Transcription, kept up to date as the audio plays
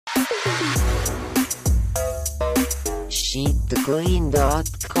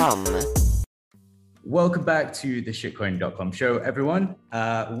Shitcoin.com. Welcome back to the Shitcoin.com show, everyone.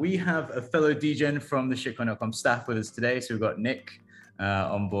 We have a fellow DGen from the Shitcoin.com staff with us today. So we've got Nick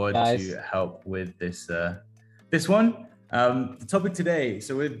on board to help with this one. The topic today,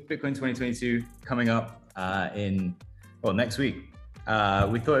 so with Bitcoin 2022 coming up next week,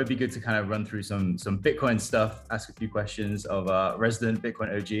 we thought it'd be good to kind of run through some Bitcoin stuff, ask a few questions of our resident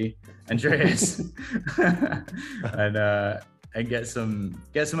Bitcoin OG, Andreas, and get some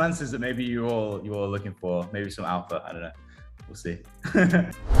answers that maybe you're all looking for, maybe some alpha. I don't know. We'll see.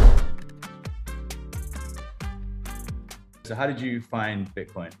 So how did you find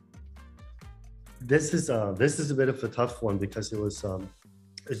Bitcoin? This is a bit of a tough one because it's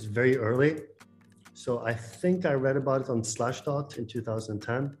very early. So I think I read about it on Slashdot in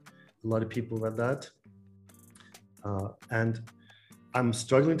 2010. A lot of people read that. And I'm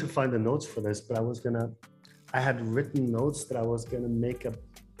struggling to find the notes for this, but I had written notes that I was gonna make a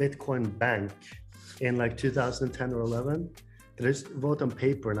Bitcoin bank in like 2010 or 11. That I just wrote on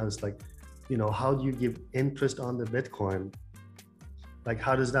paper, and I was like, how do you give interest on the Bitcoin? Like,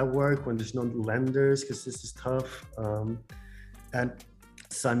 how does that work when there's no lenders? Because this is tough. And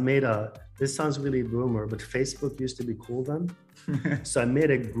so I made this sounds really boomer, but Facebook used to be cool then. So I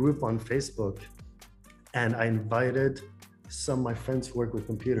made a group on Facebook, and I invited some of my friends who work with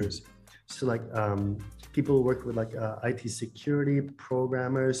computers. So like people who work with like IT security,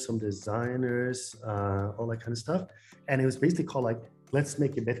 programmers, some designers, all that kind of stuff. And it was basically called like, let's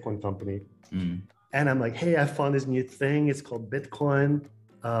make a Bitcoin company. And I'm like, hey, I found this new thing. It's called Bitcoin.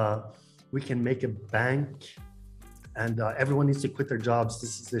 We can make a bank, and everyone needs to quit their jobs.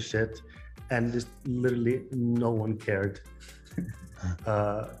 This is the shit. And just literally no one cared.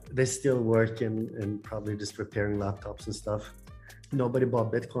 They still work in probably just repairing laptops and stuff. Nobody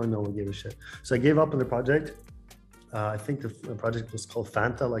bought Bitcoin. No one gave a shit. So I gave up on the project. I think the project was called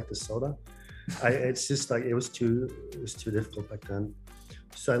Fanta, like the soda. It's just like it was too difficult back then.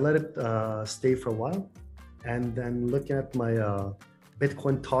 So I let it stay for a while, and then looking at my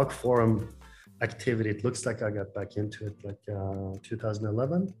Bitcoin Talk forum activity, it looks like I got back into it like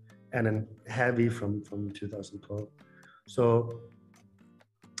 2011, and then heavy from 2012. So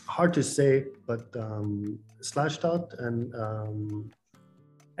hard to say, but Slashdot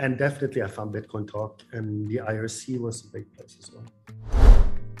and definitely I found Bitcoin Talk, and the IRC was a big place as well.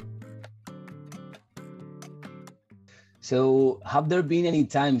 So have there been any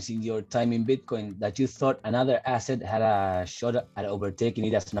times in your time in Bitcoin that you thought another asset had a shot at overtaking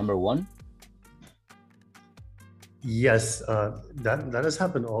it as number one? Yes, that has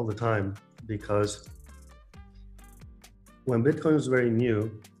happened all the time, because when Bitcoin was very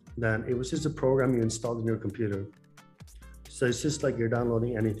new, then it was just a program you installed in your computer. So it's just like you're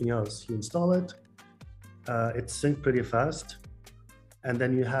downloading anything else. You install it, it's synced pretty fast, and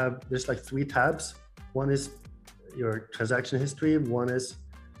then there's like 3 tabs. One is your transaction history, one is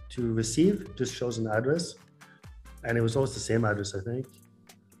to receive, just shows an address, and it was always the same address, I think.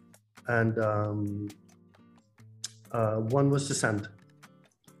 And one was to send,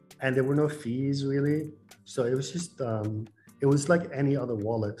 and there were no fees really. So it was just it was like any other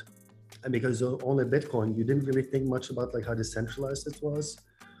wallet, and because it was only Bitcoin, you didn't really think much about like how decentralized it was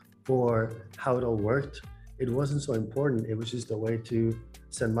or how it all worked. It wasn't so important. It was just a way to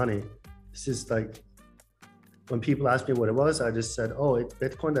send money. It's just like, when people ask me what it was, I just said, oh, it's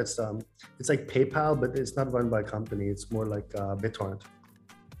Bitcoin. That's it's like PayPal, but it's not run by a company. It's more like BitTorrent.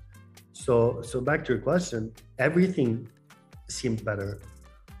 So back to your question, everything seemed better.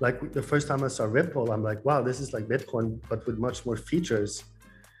 Like the first time I saw Ripple, I'm like, wow, this is like Bitcoin, but with much more features.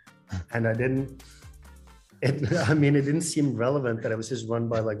 And it didn't seem relevant that it was just run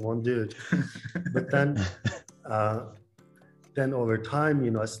by like one dude. But then over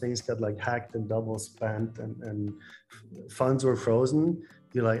time, as things got like hacked and double spent and funds were frozen,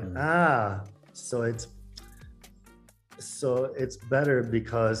 you're like, so it's better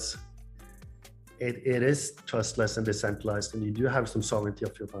because it is trustless and decentralized, and you do have some sovereignty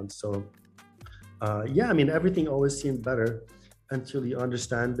of your funds. So everything always seemed better until you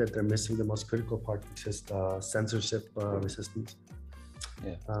understand that they're missing the most critical part, which is censorship resistance.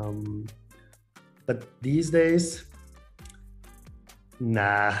 Yeah. But these days,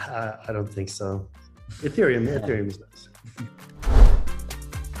 nah, I don't think so. Ethereum is nice.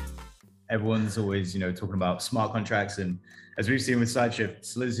 Everyone's always, talking about smart contracts, and as we've seen with Sideshift,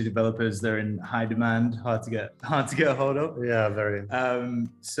 Solidity developers, they're in high demand, hard to get a hold of. Yeah, very.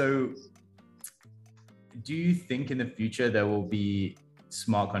 So do you think in the future there will be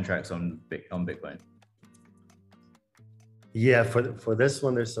smart contracts on Bitcoin? Yeah, for this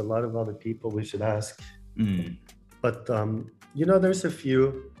one, there's a lot of other people we should ask. But there's a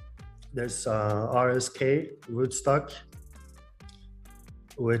few. There's RSK, Rootstock,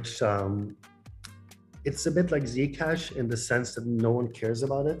 which it's a bit like Zcash in the sense that no one cares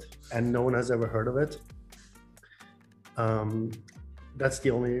about it and no one has ever heard of it. That's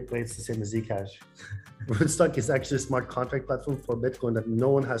the only way it's the same as Zcash. Rootstock is actually a smart contract platform for Bitcoin that no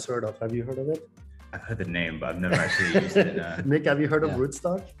one has heard of. Have you heard of it? I've heard the name, but I've never actually used it. Nick, have you heard of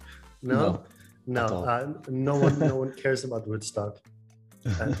Rootstock? No. No one cares about Rootstock.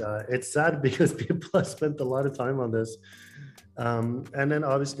 And it's sad because people have spent a lot of time on this. And then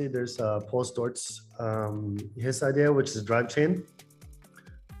obviously there's Paul Stort's his idea, which is Drive Chain,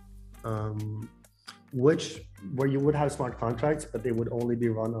 where you would have smart contracts, but they would only be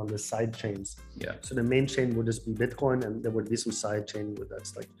run on the side chains. Yeah. So the main chain would just be Bitcoin, and there would be some side chain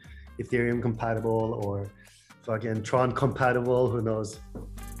that's like Ethereum compatible or fucking Tron compatible, who knows.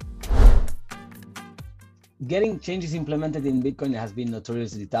 Getting changes implemented in Bitcoin has been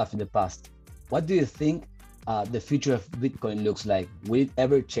notoriously tough in the past. What do you think the future of Bitcoin looks like? Will it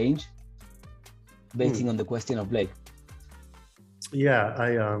ever change? Basing on the question of Blake. Yeah,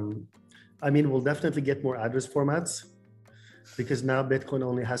 I mean, we'll definitely get more address formats because now Bitcoin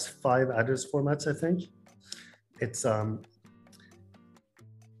only has 5 address formats, I think. It's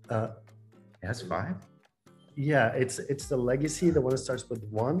it has 5? Yeah, it's the legacy, the one that starts with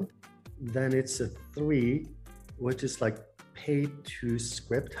 1. Then it's a 3, which is like pay to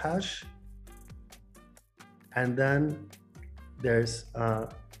script hash. And then there's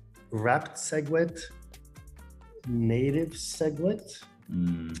wrapped SegWit, native SegWit,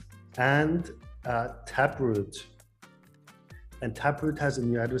 and Taproot. And Taproot has a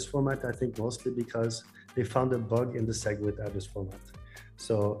new address format, I think mostly because they found a bug in the SegWit address format.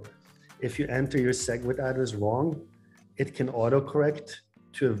 So if you enter your SegWit address wrong, it can autocorrect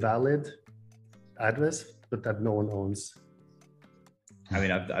to a valid address, but that no one owns. I mean,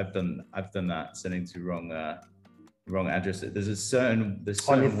 I've done that, sending to wrong address. There's a certain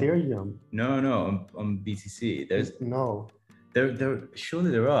on Ethereum. No, on BTC. There's no. There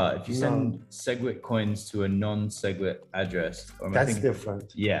surely there are. If you send SegWit coins to a non-SegWit address, that's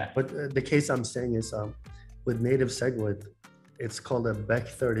different. Yeah. But the case I'm saying is with native SegWit, it's called a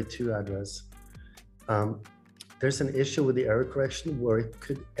Bech32 address. There's an issue with the error correction where it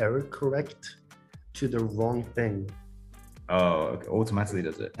could error correct to the wrong thing. Oh, okay. Automatically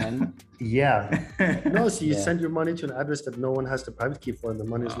does it? And yeah. No, so you send your money to an address that no one has the private key for and the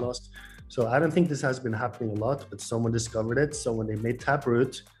money is lost. So I don't think this has been happening a lot, but someone discovered it. So when they made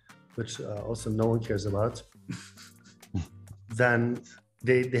Taproot, which also no one cares about, then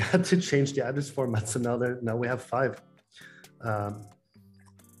they had to change the address format. So now we have 5.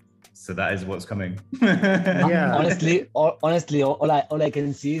 So that is what's coming. Yeah. Honestly, all I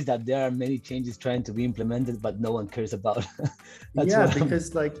can see is that there are many changes trying to be implemented, but no one cares about.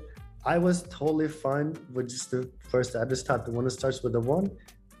 Because like I was totally fine with just the first address type, the one that starts with a 1.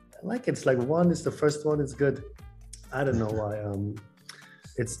 Like it's like 1 is the first one, it's good. I don't know why.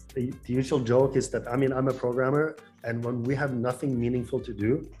 It's the usual joke is that, I mean, I'm a programmer, and when we have nothing meaningful to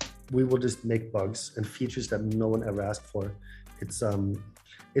do, we will just make bugs and features that no one ever asked for.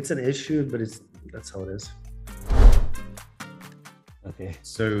 It's an issue, but that's how it is. Okay.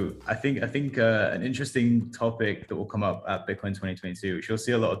 So I think an interesting topic that will come up at Bitcoin 2022, which you'll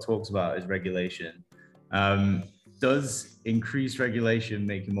see a lot of talks about, is regulation. Does increased regulation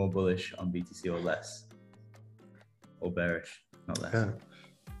make you more bullish on BTC or less? Or bearish, not less? Yeah.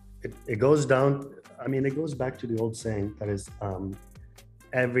 It goes down. I mean, it goes back to the old saying that is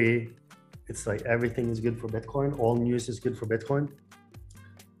it's like everything is good for Bitcoin. All news is good for Bitcoin.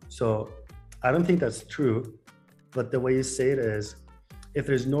 So I don't think that's true. But the way you say it is, if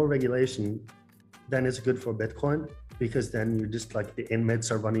there's no regulation, then it's good for Bitcoin, because then you're just like the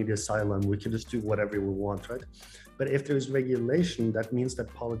inmates are running the asylum. We can just do whatever we want, right? But if there's regulation, that means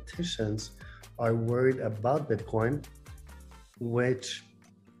that politicians are worried about Bitcoin, which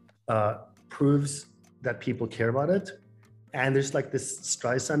proves that people care about it. And there's like this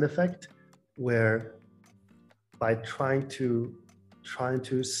Streisand effect where by trying to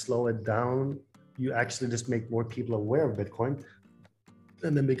slow it down, you actually just make more people aware of Bitcoin,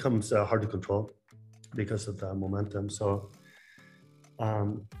 and then becomes hard to control because of the momentum. So, I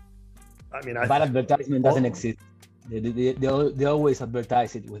mean, bad advertisement doesn't exist. They always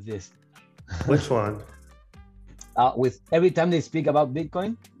advertise it with this. Which one? With every time they speak about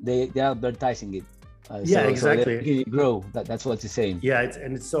Bitcoin, they're advertising it. Exactly. So they grow. That's what you're saying. Yeah,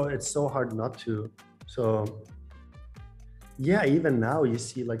 it's so hard not to. So, yeah, even now you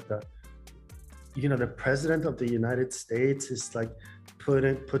see like the president of the United States is like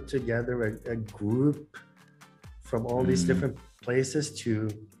put together a group from all these different places to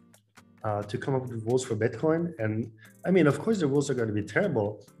come up with rules for Bitcoin. And I mean, of course the rules are going to be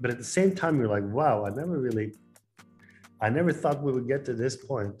terrible, but at the same time you're like, wow, I never thought we would get to this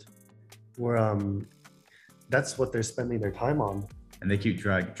point where that's what they're spending their time on. And they keep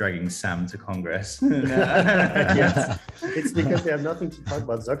dragging Sam to Congress. Yes. It's because they have nothing to talk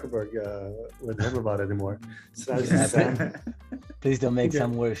about Zuckerberg with him about anymore. So Sam. Please don't make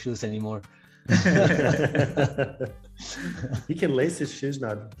Sam wear shoes anymore. He can lace his shoes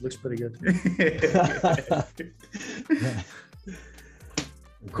now. Looks pretty good.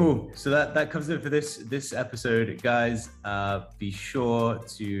 Cool. So that covers it for this episode, guys. Be sure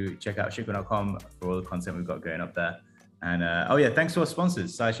to check out shitcoin.com for all the content we've got going up there. And thanks to our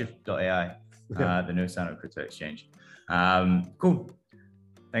sponsors, SideShift.ai, the no sign-up crypto exchange. Cool.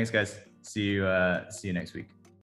 Thanks, guys. See you next week.